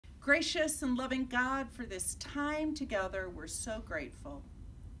Gracious and loving God, for this time together, we're so grateful.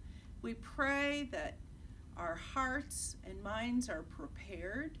 We pray that our hearts and minds are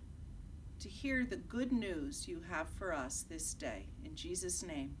prepared to hear the good news you have for us this day. In Jesus'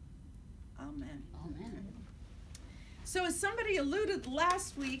 name, amen. Amen. So as somebody alluded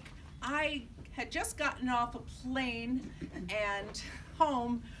last week, I had just gotten off a plane and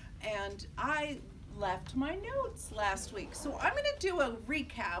home, and I left my notes last week. So I'm going to do a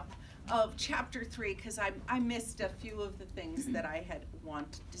recap of chapter 3 because I missed a few of the things that I had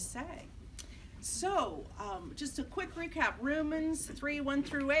wanted to say. So just a quick recap, Romans 3, 1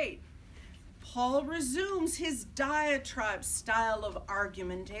 through 8. Paul resumes his diatribe style of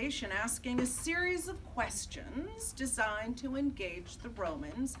argumentation, asking a series of questions designed to engage the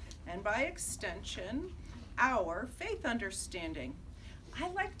Romans, and by extension, our faith understanding. I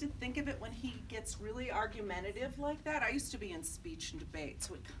like to think of it when he gets really argumentative like that. I used to be in speech and debate,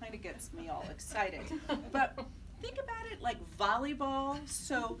 so it kind of gets me all excited. But think about it like volleyball.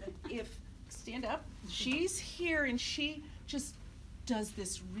 So if, stand up, she's here and she just does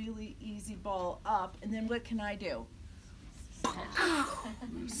this really easy ball up, and then what can I do?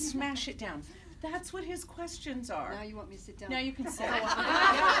 Smash it down. That's what his questions are. Now you want me to sit down? Now you can sit.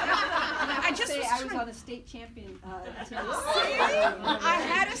 I just say I was on a state champion team. I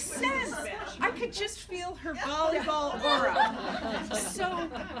had a sense. I could just feel her volleyball aura. So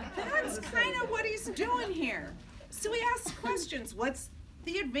that's kind of what he's doing here. So he asks questions. What's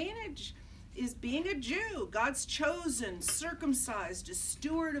the advantage? Is being a Jew, God's chosen, circumcised, a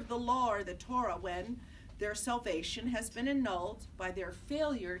steward of the law or the Torah, when their salvation has been annulled by their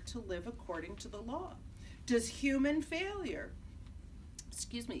failure to live according to the law? Does human failure,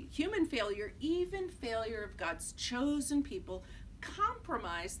 even failure of God's chosen people,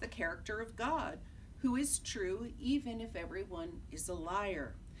 compromise the character of God, who is true even if everyone is a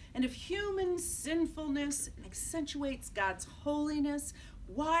liar? And if human sinfulness accentuates God's holiness,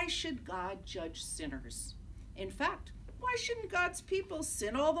 why should God judge sinners? In fact, why shouldn't God's people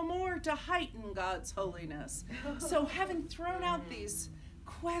sin all the more to heighten God's holiness? So having thrown out these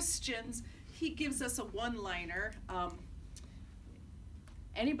questions, he gives us a one-liner.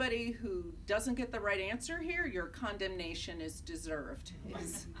 Anybody who doesn't get the right answer here, your condemnation is deserved,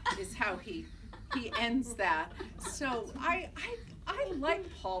 is how he ends that. So I like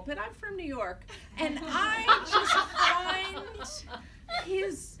Paul, but I'm from New York, and I just find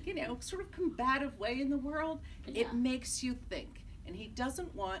his, sort of combative way in the world, it makes you think. And he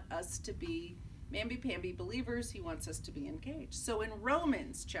doesn't want us to be mamby-pamby believers. He wants us to be engaged. So in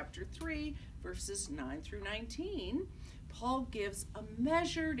Romans chapter 3, verses 9 through 19, Paul gives a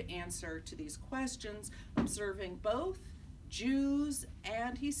measured answer to these questions, observing both Jews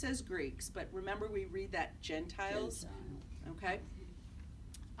and, he says, Greeks. But remember, we read that Gentiles, okay?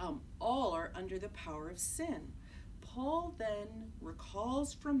 All are under the power of sin. Paul then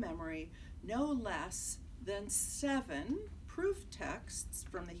recalls from memory no less than 7 proof texts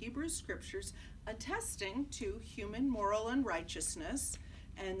from the Hebrew Scriptures attesting to human moral unrighteousness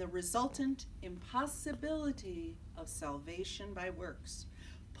and the resultant impossibility of salvation by works.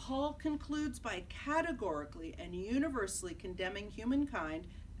 Paul concludes by categorically and universally condemning humankind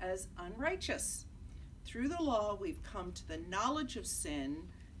as unrighteous. Through the law, we've come to the knowledge of sin,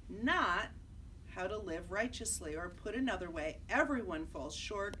 not how to live righteously, or put another way, everyone falls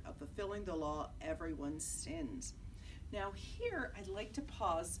short of fulfilling the law, everyone sins. Now here, I'd like to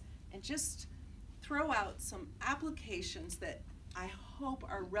pause and just throw out some applications that I hope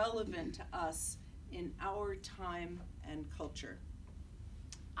are relevant to us in our time and culture.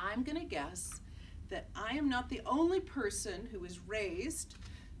 I'm going to guess that I am not the only person who is raised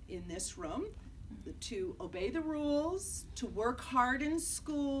in this room to obey the rules, to work hard in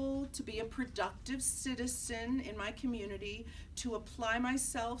school, to be a productive citizen in my community, to apply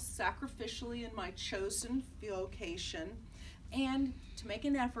myself sacrificially in my chosen vocation, and to make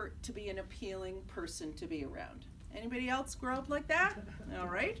an effort to be an appealing person to be around. Anybody else grow up like that? All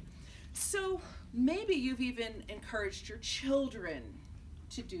right. So maybe you've even encouraged your children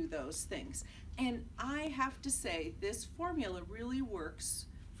to do those things. And I have to say, this formula really works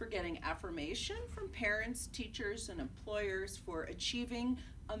for getting affirmation from parents, teachers, and employers for achieving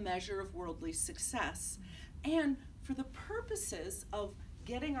a measure of worldly success. And for the purposes of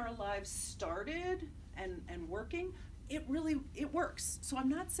getting our lives started and working, it works. So I'm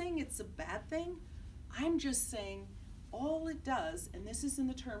not saying it's a bad thing. I'm just saying all it does, and this is in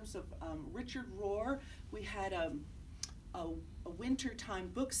the terms of Richard Rohr. We had a wintertime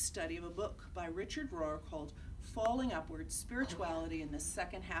book study of a book by Richard Rohr called Falling Upward, Spirituality in the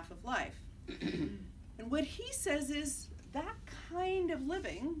Second Half of Life. And what he says is that kind of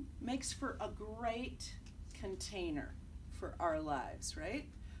living makes for a great container for our lives, right?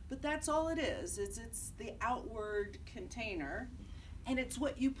 But that's all it is. It's the outward container, and it's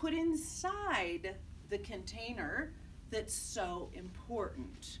what you put inside the container that's so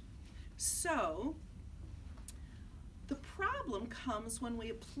important. So the problem comes when we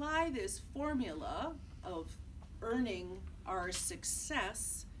apply this formula of earning our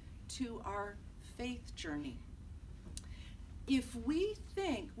success to our faith journey. If we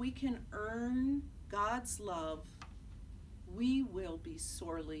think we can earn God's love, we will be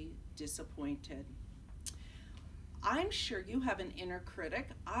sorely disappointed. I'm sure you have an inner critic.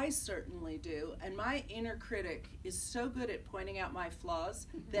 I certainly do. And my inner critic is so good at pointing out my flaws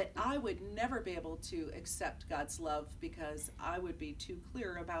that I would never be able to accept God's love because I would be too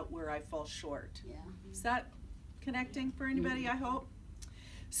clear about where I fall short. Yeah. Is that connecting for anybody, I hope?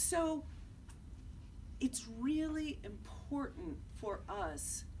 So it's really important for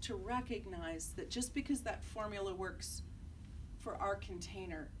us to recognize that just because that formula works for our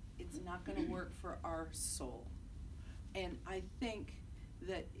container, it's not going to work for our soul. And I think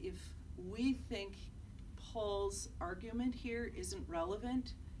that if we think Paul's argument here isn't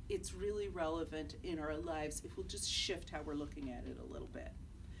relevant, it's really relevant in our lives if we'll just shift how we're looking at it a little bit.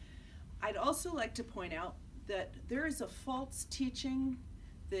 I'd also like to point out that there is a false teaching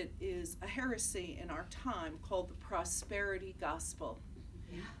that is a heresy in our time called the prosperity gospel.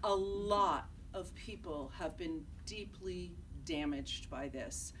 Yeah. A lot of people have been deeply damaged by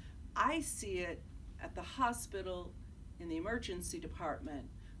this. I see it at the hospital, in the emergency department,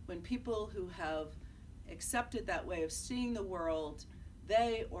 when people who have accepted that way of seeing the world,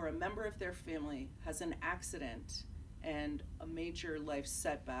 they or a member of their family has an accident and a major life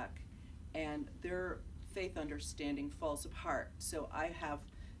setback, and their faith understanding falls apart. So I have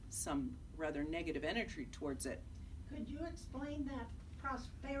some rather negative energy towards it. Could you explain that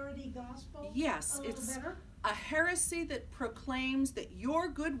prosperity gospel? Yes, a little better? A heresy that proclaims that your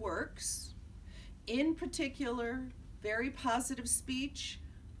good works, in particular, very positive speech,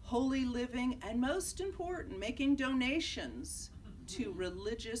 holy living, and most important, making donations to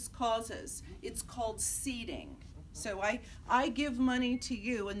religious causes. It's called seeding. So I give money to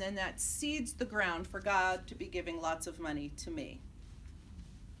you, and then that seeds the ground for God to be giving lots of money to me.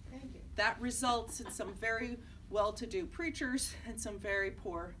 Thank you. That results in some very well-to-do preachers and some very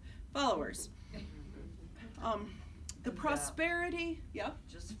poor followers. The prosperity,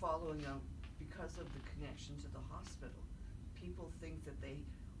 Just following up, because of the connection to the hospital, people think that they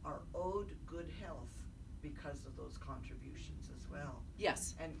are owed good health because of those contributions as well.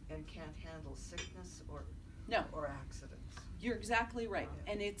 Yes. And can't handle sickness or accidents. You're exactly right.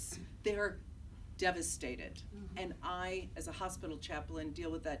 And they're devastated. Mm-hmm. And I, as a hospital chaplain,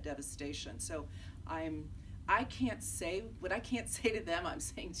 deal with that devastation. So I can't say what I can't say to them, I'm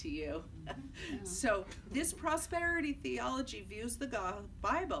saying to you. So this prosperity theology views the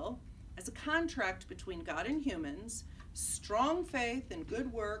Bible as a contract between God and humans. Strong faith and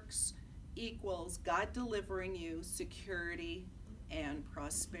good works equals God delivering you security and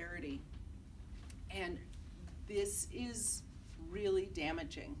prosperity. And this is really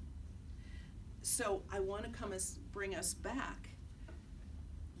damaging. So I want to bring us back.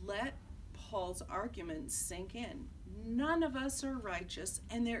 Let Paul's argument sink in. None of us are righteous,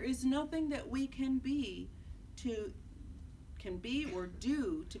 and there is nothing that we can be or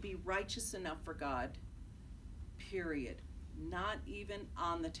do to be righteous enough for God. Period. Not even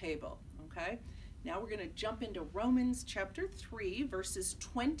on the table. Okay? Now we're going to jump into Romans chapter 3, verses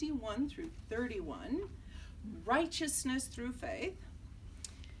 21 through 31. Righteousness through faith.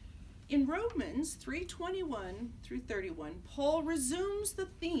 In Romans 3:21 through 31, Paul resumes the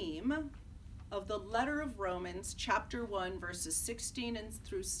theme of the letter of Romans, chapter 1, verses 16 and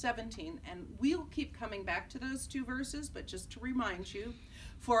through 17, and we'll keep coming back to those two verses, but just to remind you,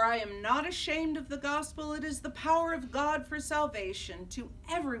 for I am not ashamed of the gospel, it is the power of God for salvation to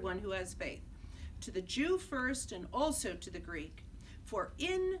everyone who has faith, to the Jew first and also to the Greek, for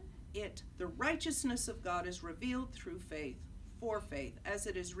in it the righteousness of God is revealed through faith, for faith, as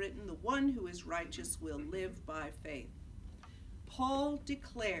it is written, the one who is righteous will live by faith. Paul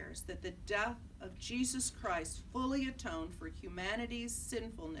declares that the death of Jesus Christ fully atoned for humanity's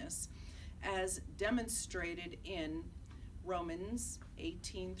sinfulness as demonstrated in Romans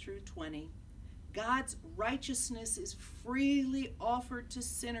 18 through 20. God's righteousness is freely offered to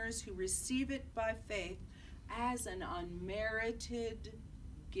sinners who receive it by faith as an unmerited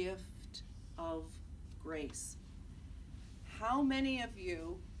gift of grace. How many of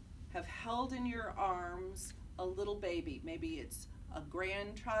you have held in your arms a little baby? Maybe it's a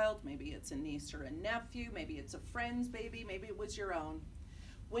grandchild, maybe it's a niece or a nephew, maybe it's a friend's baby, maybe it was your own.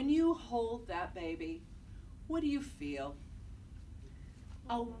 When you hold that baby, what do you feel?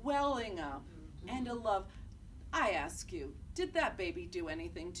 A welling up and a love. I ask you, did that baby do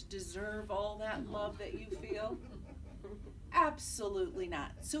anything to deserve all that love that you feel? Absolutely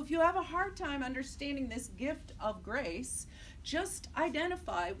not. So if you have a hard time understanding this gift of grace, just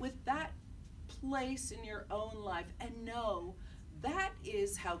identify with that place in your own life and know that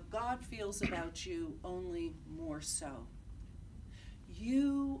is how God feels about you, only more so.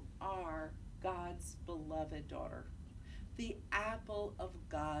 You are God's beloved daughter, the apple of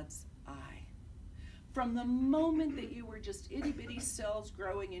God's eye. From the moment that you were just itty-bitty cells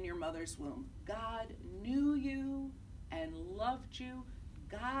growing in your mother's womb, God knew you and loved you.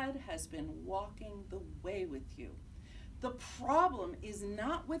 God has been walking the way with you. The problem is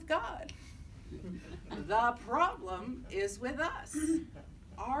not with God. The problem is with us.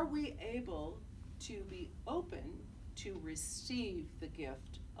 Are we able to be open to receive the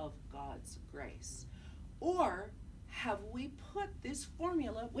gift of God's grace? Or have we put this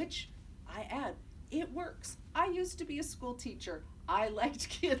formula, which I add, it works. I used to be a school teacher. I liked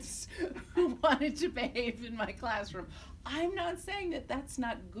kids who wanted to behave in my classroom. I'm not saying that that's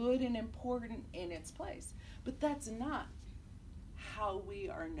not good and important in its place, but that's not how we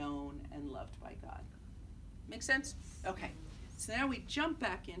are known and loved by God. Make sense? Okay. So now we jump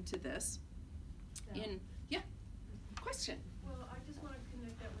back into this. Question? Well, I just want to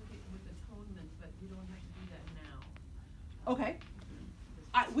connect that with atonement, but we don't have to do that now. Okay.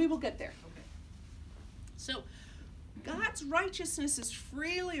 We will get there. Okay. So, God's righteousness is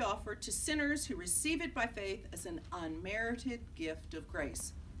freely offered to sinners who receive it by faith as an unmerited gift of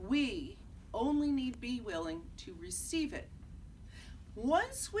grace. We only need be willing to receive it.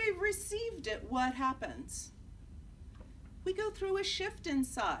 Once we've received it, what happens? We go through a shift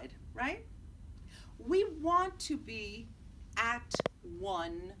inside, right? We want to be at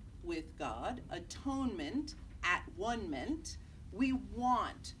one with God, atonement, at one-ment. We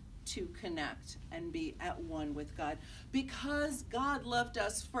want to connect and be at one with God because God loved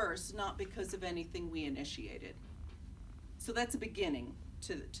us first, not because of anything we initiated. So that's a beginning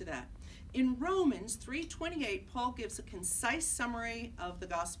to that. In Romans 3:28, Paul gives a concise summary of the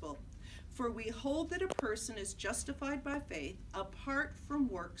gospel. For we hold that a person is justified by faith apart from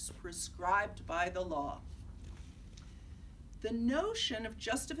works prescribed by the law. The notion of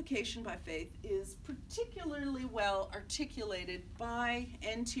justification by faith is particularly well articulated by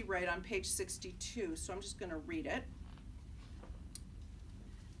N.T. Wright on page 62, so I'm just going to read it.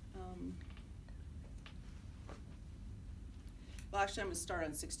 Well, actually, I'm going to start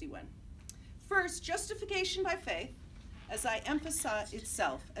on 61. First, justification by faith, as I emphasized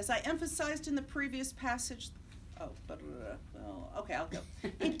in the previous passage. Okay, I'll go.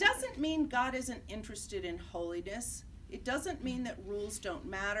 It doesn't mean God isn't interested in holiness. It doesn't mean that rules don't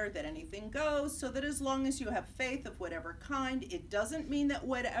matter, that anything goes, so that as long as you have faith of whatever kind, it doesn't mean that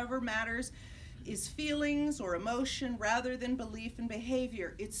whatever matters is feelings or emotion rather than belief and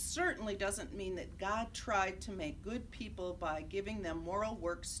behavior. It certainly doesn't mean that God tried to make good people by giving them moral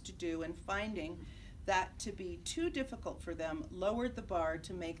works to do and finding that to be too difficult for them lowered the bar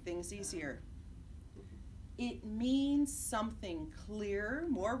to make things easier. It means something clear,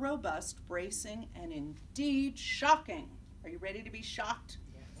 more robust, bracing, and indeed shocking. Are you ready to be shocked?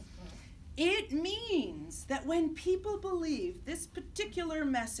 It means that when people believe this particular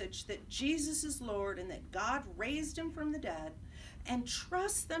message that Jesus is Lord and that God raised him from the dead and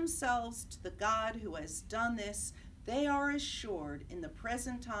trust themselves to the God who has done this, they are assured in the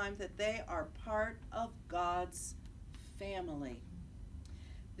present time that they are part of God's family.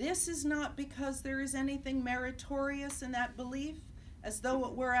 This is not because there is anything meritorious in that belief, as though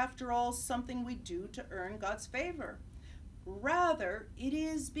it were, after all, something we do to earn God's favor. Rather, it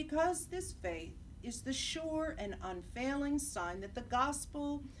is because this faith is the sure and unfailing sign that the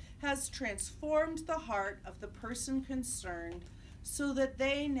gospel has transformed the heart of the person concerned so that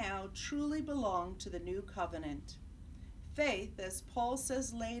they now truly belong to the new covenant. Faith, as Paul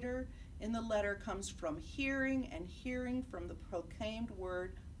says later in the letter, comes from hearing, and hearing from the proclaimed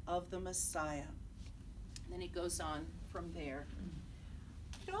word of the Messiah. And then he goes on from there.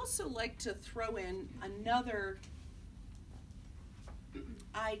 I'd also like to throw in another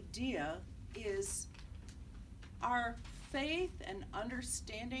idea is our faith and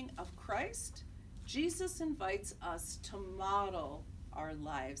understanding of Christ. Jesus invites us to model our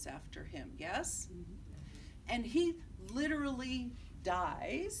lives after him, yes? And he literally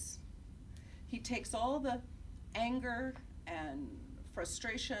dies. He takes all the anger and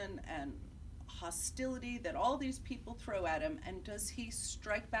frustration and hostility that all these people throw at him. And does he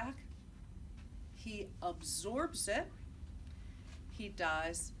strike back? He absorbs it, he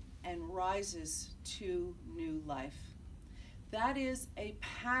dies, and rises to new life. That is a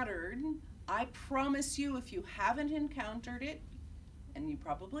pattern. I promise you, if you haven't encountered it, and you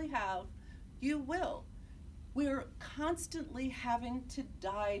probably have, you will. We're constantly having to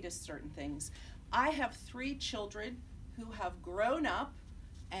die to certain things. I have 3 children who have grown up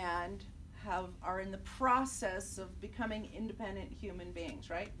and are in the process of becoming independent human beings,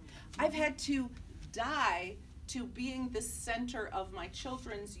 right? I've had to die to being the center of my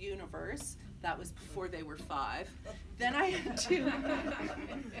children's universe. That was before they were 5. Then I had to,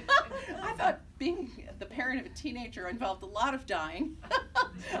 I thought being the parent of a teenager involved a lot of dying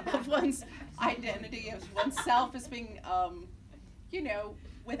of one's identity, of oneself as being,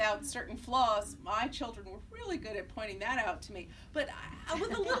 without certain flaws. My children were really good at pointing that out to me. But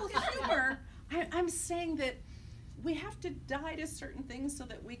with a little humor, I'm saying that we have to die to certain things so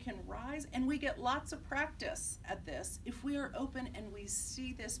that we can rise, and we get lots of practice at this if we are open and we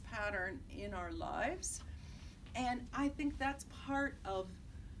see this pattern in our lives. And I think that's part of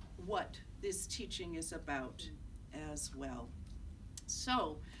what this teaching is about as well.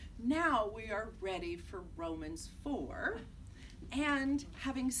 So now we are ready for Romans 4. And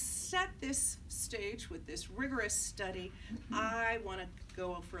having set this stage with this rigorous study, I want to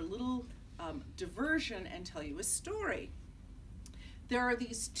go for a little diversion and tell you a story. There are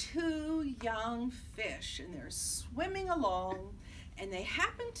these 2 young fish, and they're swimming along, and they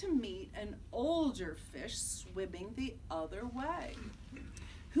happen to meet an older fish swimming the other way,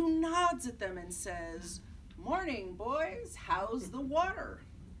 who nods at them and says, "Morning, boys, how's the water?"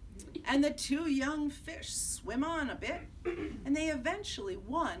 And the 2 young fish swim on a bit, and they eventually,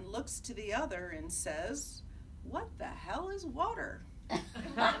 one looks to the other and says, "What the hell is water?"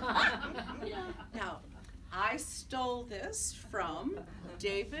 Now, I stole this from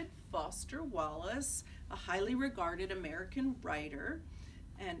David Foster Wallace, a highly regarded American writer,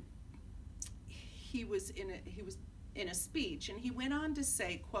 and he was in a speech, and he went on to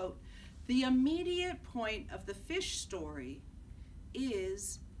say, quote, "The immediate point of the fish story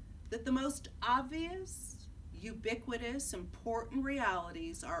is that the most obvious, ubiquitous, important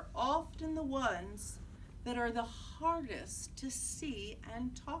realities are often the ones that are the hardest to see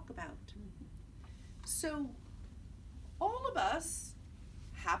and talk about." So all of us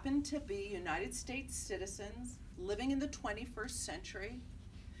happen to be United States citizens living in the 21st century.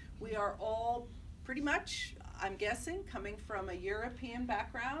 We are all pretty much, I'm guessing, coming from a European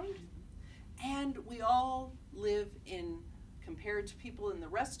background, and we all live in, compared to people in the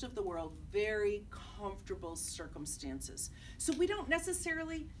rest of the world, very comfortable circumstances. So we don't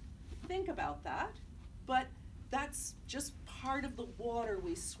necessarily think about that, but that's just part of the water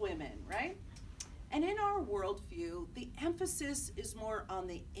we swim in, right? And in our worldview, the emphasis is more on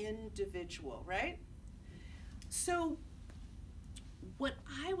the individual, right? So what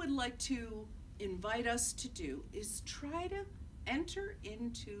I would like to invite us to do is try to enter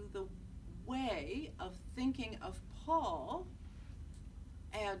into the way of thinking of Paul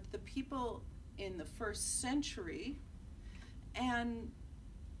and the people in the 1st century, and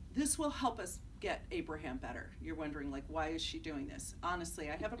this will help us get Abraham better. You're wondering, like, why is she doing this?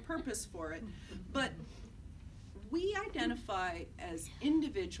 Honestly, I have a purpose for it, but we identify as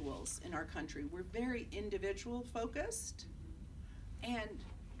individuals in our country. We're very individual focused, and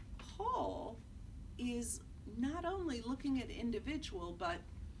Paul is not only looking at individual, but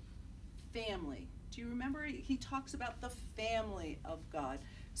family. Do you remember? He talks about the family of God.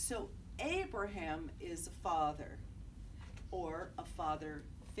 So Abraham is a father, or a father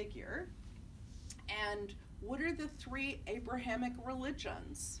figure. And what are the 3 Abrahamic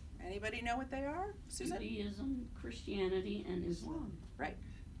religions? Anybody know what they are? Susan? Judaism, Christianity, and Islam. Right.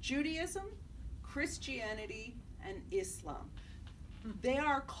 Judaism, Christianity, and Islam. They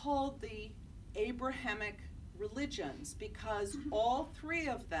are called the Abrahamic religions because all 3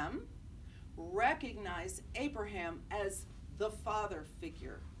 of them recognize Abraham as the father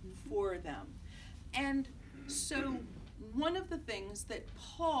figure for them. And so one of the things that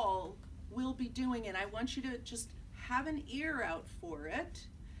Paul will be doing, and I want you to just have an ear out for it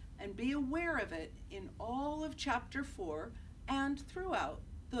and be aware of it in all of chapter 4 and throughout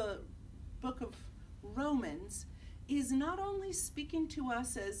the book of Romans, is not only speaking to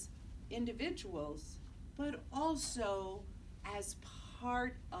us as individuals, but also as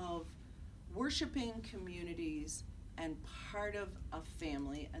part of worshiping communities and part of a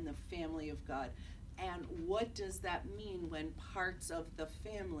family and the family of God. And what does that mean when parts of the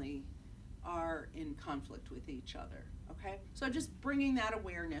family are in conflict with each other? Okay? So I'm just bringing that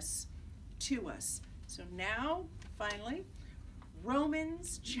awareness to us. So now, finally,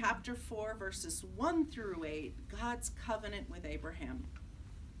 Romans chapter 4, verses 1 through 8, God's covenant with Abraham.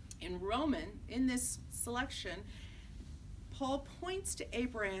 In this selection, Paul points to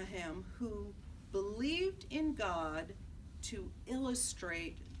Abraham, who believed in God to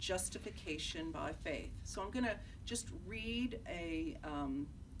illustrate justification by faith. So I'm going to just read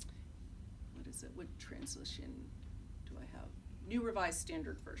what translation do I have? New Revised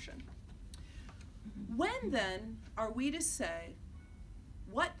Standard Version. What then are we to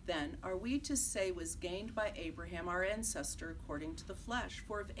say was gained by Abraham, our ancestor, according to the flesh?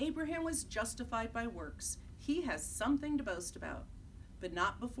 For if Abraham was justified by works, he has something to boast about, but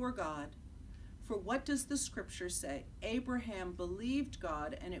not before God. For what does the scripture say? Abraham believed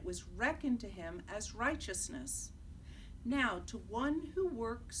God, and it was reckoned to him as righteousness. Now, to one who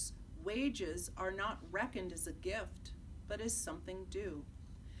works, wages are not reckoned as a gift, but as something due.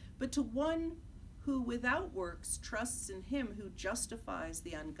 But to one who without works trusts in him who justifies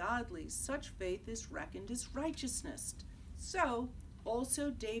the ungodly, such faith is reckoned as righteousness. So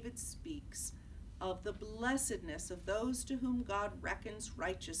also David speaks of the blessedness of those to whom God reckons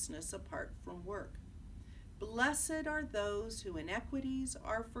righteousness apart from work. Blessed are those whose iniquities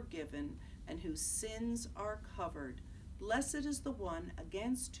are forgiven and whose sins are covered. Blessed is the one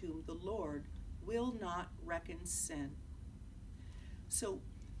against whom the Lord will not reckon sin. So,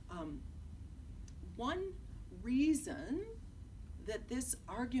 one reason that this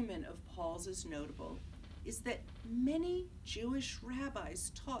argument of Paul's is notable is that many Jewish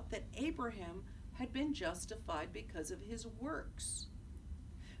rabbis taught that Abraham had been justified because of his works.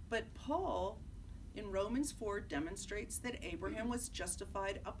 But Paul, in Romans 4, demonstrates that Abraham was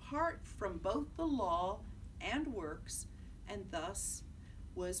justified apart from both the law and works, and thus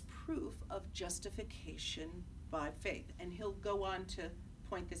was proof of justification by faith. And he'll go on to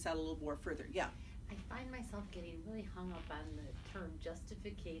point this out a little more further. Yeah. I find myself getting really hung up on the term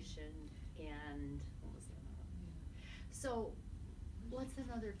justification and what was the other one? So, what's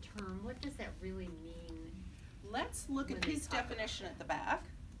another term? What does that really mean? Let's look at his definition at the back.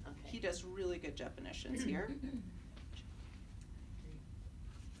 Okay. He does really good definitions here.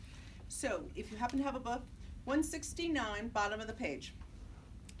 So, if you happen to have a book, 169, bottom of the page.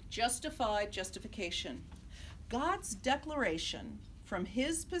 Justified, justification. God's declaration from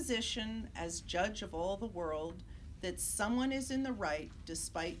his position as judge of all the world that someone is in the right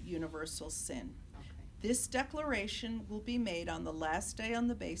despite universal sin. Okay. This declaration will be made on the last day on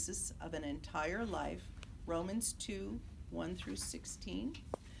the basis of an entire life, Romans 2, 1 through 16,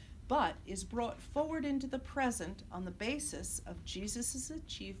 but is brought forward into the present on the basis of Jesus'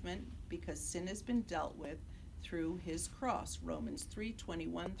 achievement because sin has been dealt with through his cross, Romans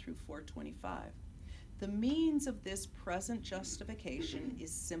 3:21 through 4:25. The means of this present justification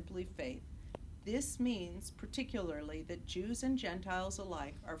is simply faith. This means particularly that Jews and Gentiles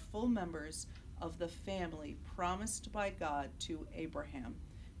alike are full members of the family promised by God to Abraham.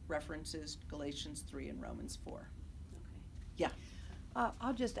 References Galatians 3 and Romans 4. Okay. Yeah.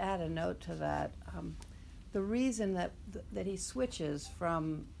 I'll just add a note to that. The reason that he switches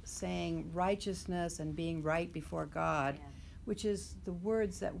from saying righteousness and being right before God, Yeah. which is the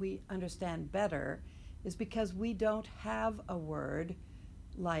words that we understand better, is because we don't have a word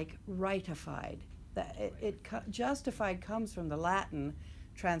like rightified. Justified comes from the Latin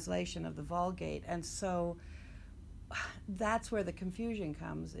translation of the Vulgate, and so that's where the confusion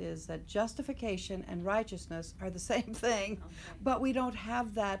comes, is that justification and righteousness are the same thing, Okay. but we don't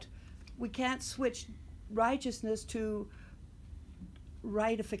have that. We can't switch righteousness to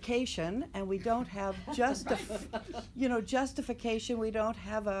rightification, and we don't have justification. We don't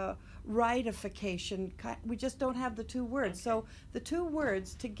have a rightification. We just don't have the two words. Okay. So the two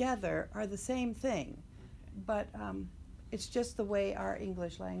words together are the same thing, but it's just the way our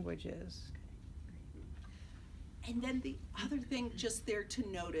English language is. And then the other thing just there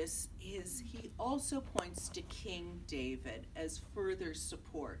to notice is he also points to King David as further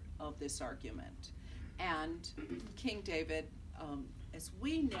support of this argument. And King David, as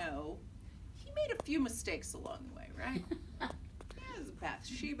we know, he made a few mistakes along the way, right? There's a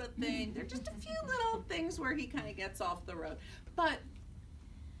Bathsheba thing. There are just a few little things where he kind of gets off the road. But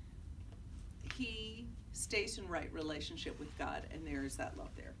he stays in right relationship with God, and there is that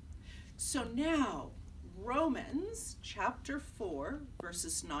love there. So now, Romans chapter 4,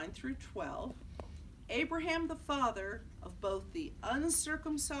 verses 9 through 12. Abraham, the father of both the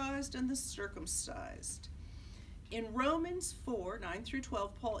uncircumcised and the circumcised. In Romans 4, 9 through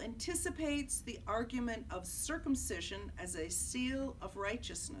 12, Paul anticipates the argument of circumcision as a seal of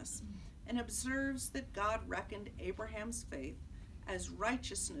righteousness and observes that God reckoned Abraham's faith as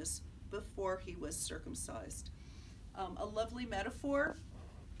righteousness before he was circumcised. A lovely metaphor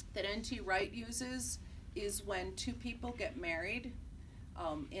that N.T. Wright uses is when two people get married.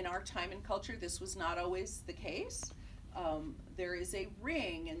 In our time and culture, this was not always the case. There is a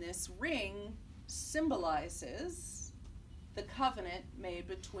ring, and this ring symbolizes the covenant made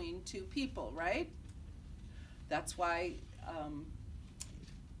between two people, right? That's why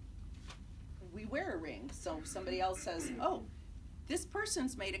we wear a ring. So if somebody else says, oh, this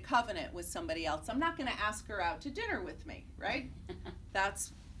person's made a covenant with somebody else, I'm not going to ask her out to dinner with me, right?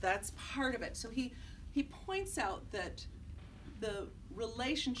 That's part of it. So he points out that the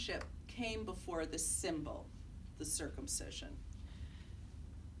relationship came before the symbol, the circumcision.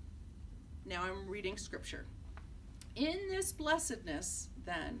 Now I'm reading scripture. In this blessedness,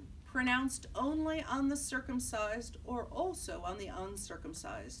 then, pronounced only on the circumcised or also on the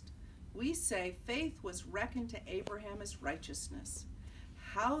uncircumcised, we say faith was reckoned to Abraham as righteousness.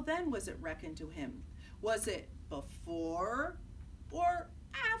 How then was it reckoned to him? Was it before or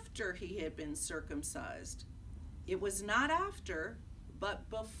after he had been circumcised? It was not after, but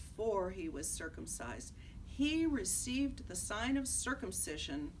before he was circumcised. He received the sign of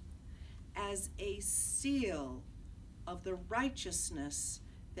circumcision as a seal of the righteousness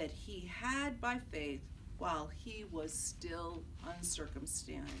that he had by faith while he was still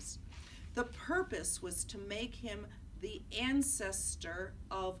uncircumcised. The purpose was to make him the ancestor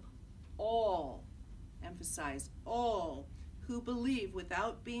of all, emphasize all, who believe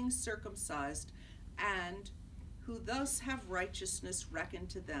without being circumcised, and who thus have righteousness reckoned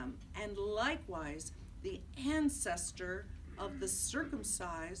to them, and likewise the ancestor of the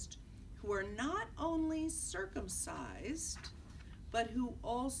circumcised, who are not only circumcised, but who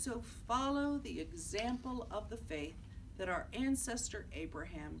also follow the example of the faith that our ancestor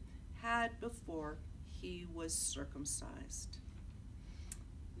Abraham had before he was circumcised.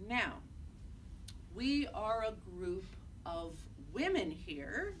 Now, we are a group of women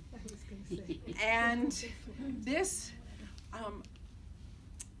here, and this,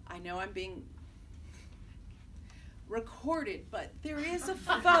 I know I'm being recorded, but there is a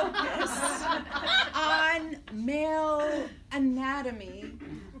focus on male anatomy.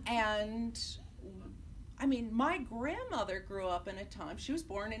 And I mean, my grandmother grew up in a time, she was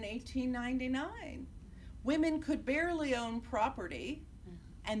born in 1899. Women could barely own property,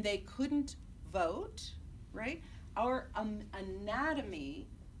 and they couldn't vote, right? Our anatomy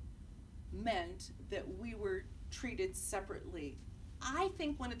meant that we were treated separately. I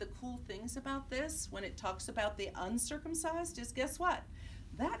think one of the cool things about this, when it talks about the uncircumcised, is guess what?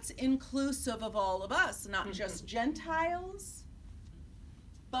 That's inclusive of all of us, not just Gentiles,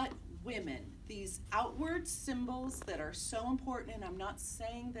 but women. These outward symbols that are so important, and I'm not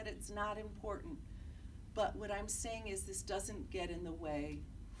saying that it's not important, but what I'm saying is this doesn't get in the way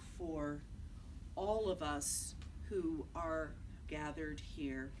for all of us who are gathered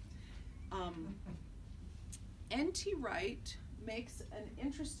here. N.T. Wright makes an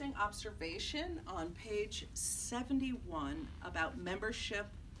interesting observation on page 71 about membership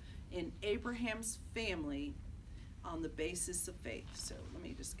in Abraham's family on the basis of faith. So let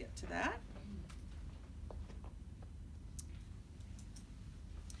me just get to that.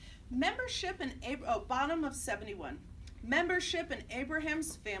 Membership in bottom of 71. Membership in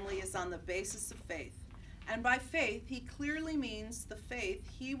Abraham's family is on the basis of faith. And by faith, he clearly means the faith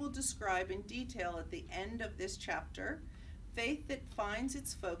he will describe in detail at the end of this chapter, faith that finds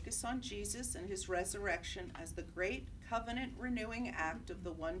its focus on Jesus and his resurrection as the great covenant-renewing act of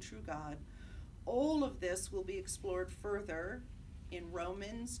the one true God. All of this will be explored further in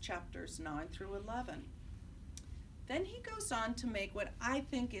Romans chapters 9 through 11. Then he goes on to make what I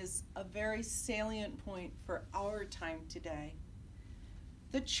think is a very salient point for our time today.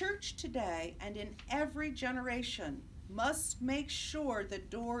 The church today and in every generation must make sure the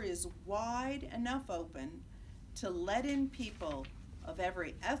door is wide enough open to let in people of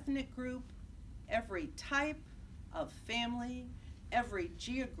every ethnic group, every type of family, every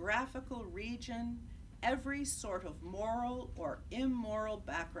geographical region, every sort of moral or immoral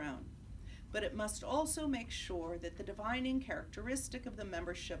background. But it must also make sure that the defining characteristic of the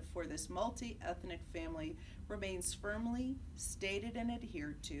membership for this multi-ethnic family remains firmly stated and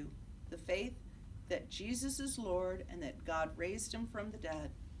adhered to, the faith that Jesus is Lord and that God raised him from the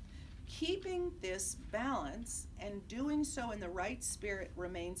dead. Keeping this balance and doing so in the right spirit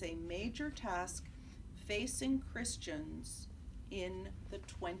remains a major task facing Christians in the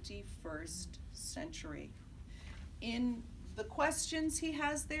 21st century. In the questions he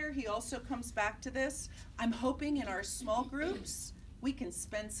has there, he also comes back to this. I'm hoping in our small groups we can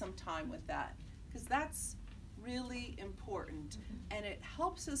spend some time with that, because that's really important, and it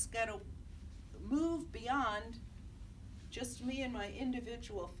helps us move beyond just me and my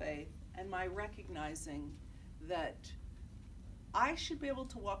individual faith and my recognizing that I should be able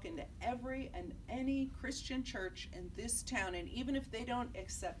to walk into every and any Christian church in this town, and even if they don't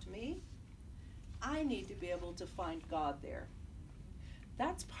accept me, I need to be able to find God there.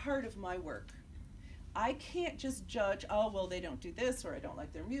 That's part of my work. I can't just judge, oh, well, they don't do this, or I don't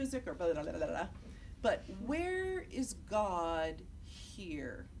like their music, or blah, blah, blah, blah, blah. But where is God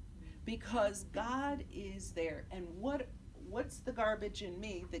here? Because God is there. And what's the garbage in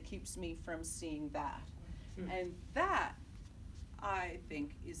me that keeps me from seeing that? And that, I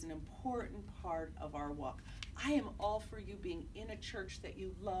think, is an important part of our walk. I am all for you being in a church that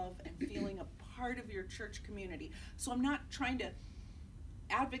you love and feeling a part of your church community. So I'm not trying to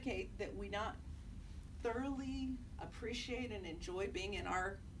advocate that we not thoroughly appreciate and enjoy being in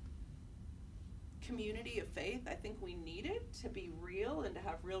our community of faith. I think we need it to be real and to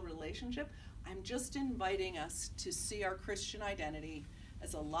have real relationship. I'm just inviting us to see our Christian identity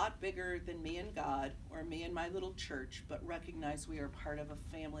as a lot bigger than me and God or me and my little church, but recognize we are part of a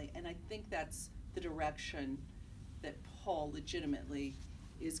family. And I think that's the direction that Paul legitimately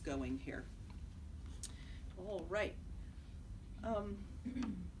is going here. All right.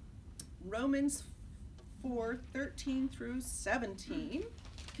 Romans 4:13 through 17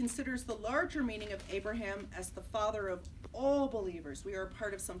 considers the larger meaning of Abraham as the father of all believers. We are a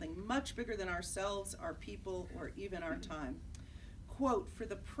part of something much bigger than ourselves, our people, or even our time. Quote, "For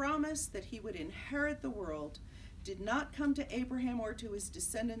the promise that he would inherit the world did not come to Abraham or to his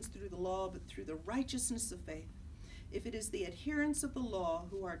descendants through the law, but through the righteousness of faith. If it is the adherents of the law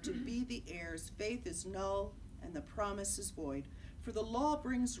who are to be the heirs, faith is null and the promise is void. For the law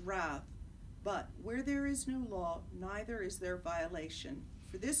brings wrath, but where there is no law, neither is there violation.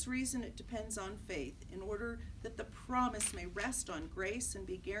 For this reason it depends on faith, in order that the promise may rest on grace and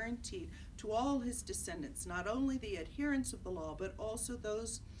be guaranteed to all his descendants, not only the adherents of the law, but also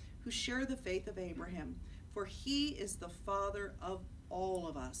those who share the faith of Abraham. For he is the father of all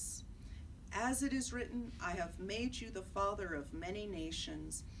of us. As it is written, I have made you the father of many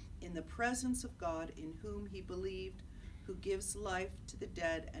nations, in the presence of God, in whom he believed, who gives life to the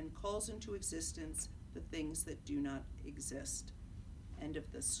dead and calls into existence the things that do not exist." End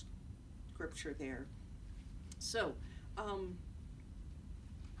of the scripture there. So,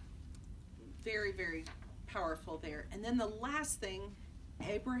 very, very powerful there. And then the last thing,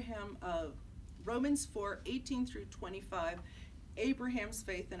 Romans 4:18 through 25, Abraham's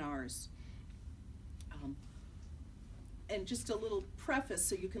faith and ours. And just a little preface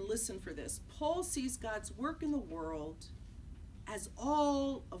so you can listen for this. Paul sees God's work in the world as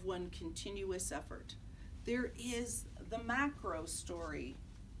all of one continuous effort. There is the macro story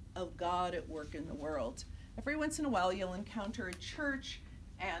of God at work in the world. Every once in a while you'll encounter a church,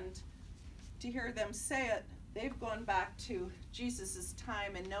 and to hear them say it, they've gone back to Jesus'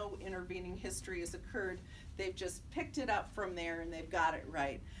 time and no intervening history has occurred. They've just picked it up from there and they've got it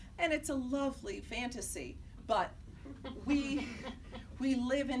right. And it's a lovely fantasy, but we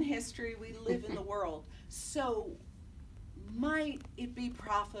live in history, we live in the world. So might it be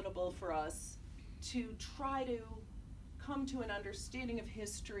profitable for us to try to come to an understanding of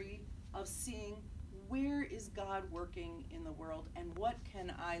history, of seeing where is God working in the world and what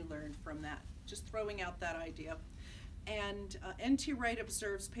can I learn from that? Just throwing out that idea. And N.T. Wright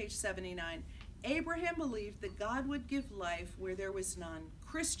observes, page 79, Abraham believed that God would give life where there was none.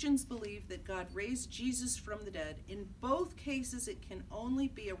 Christians believe that God raised Jesus from the dead. In both cases, it can only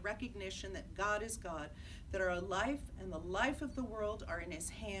be a recognition that God is God, that our life and the life of the world are in his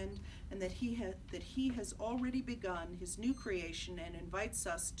hand, and that he has already begun his new creation and invites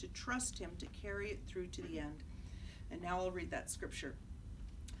us to trust him to carry it through to the end. And now I'll read that scripture.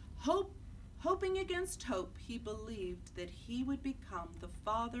 Hoping against hope, he believed that he would become the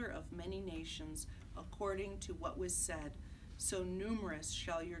father of many nations, according to what was said, so numerous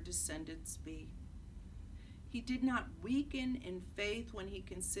shall your descendants be. He did not weaken in faith when he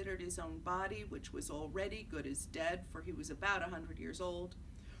considered his own body, which was already good as dead, for he was about 100 years old,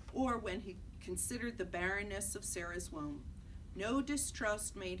 or when he considered the barrenness of Sarah's womb. No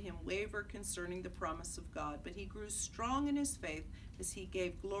distrust made him waver concerning the promise of God, but he grew strong in his faith as he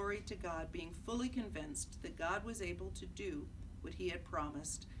gave glory to God, being fully convinced that God was able to do what he had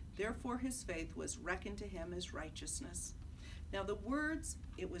promised. Therefore his faith was reckoned to him as righteousness. Now the words,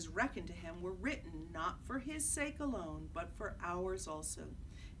 "it was reckoned to him," were written not for his sake alone, but for ours also.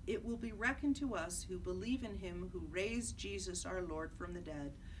 It will be reckoned to us who believe in him who raised Jesus our Lord from the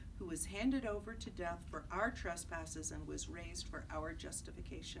dead, who was handed over to death for our trespasses and was raised for our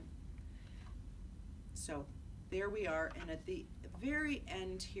justification. So, there we are, and at the very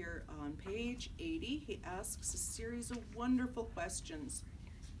end here on page 80, he asks a series of wonderful questions.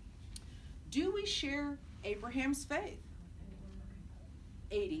 Do we share Abraham's faith?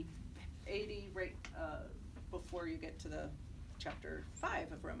 80 right before you get to the chapter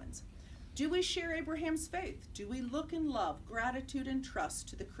 5 of Romans. Do we share Abraham's faith? Do we look in love, gratitude, and trust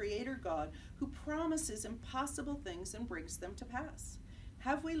to the Creator God who promises impossible things and brings them to pass?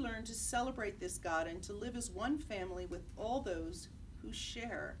 Have we learned to celebrate this God and to live as one family with all those who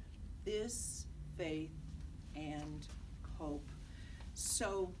share this faith and hope?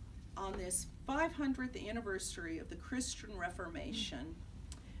 So, on this 500th anniversary of the Christian Reformation,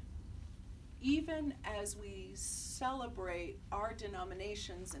 even as we celebrate our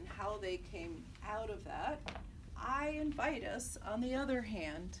denominations and how they came out of that, I invite us, on the other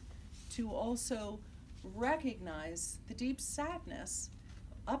hand, to also recognize the deep sadness.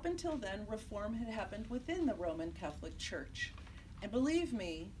 Up until then, reform had happened within the Roman Catholic Church. And believe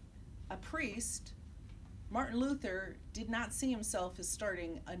me, a priest, Martin Luther, did not see himself as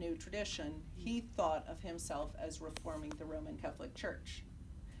starting a new tradition. He thought of himself as reforming the Roman Catholic Church.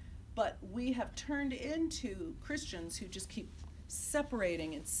 But we have turned into Christians who just keep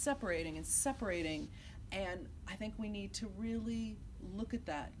separating and separating and separating. And I think we need to really look at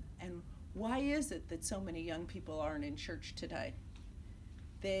that. And why is it that so many young people aren't in church today?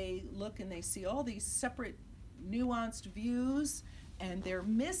 They look and they see all these separate, nuanced views, and they're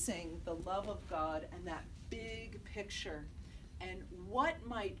missing the love of God and that big picture. And what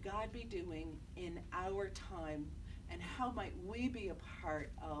might God be doing in our time? And how might we be a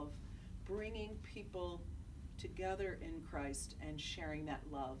part of bringing people together in Christ and sharing that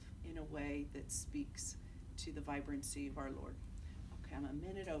love in a way that speaks to the vibrancy of our Lord? Okay, I'm a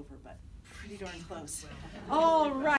minute over, but pretty darn close. All right.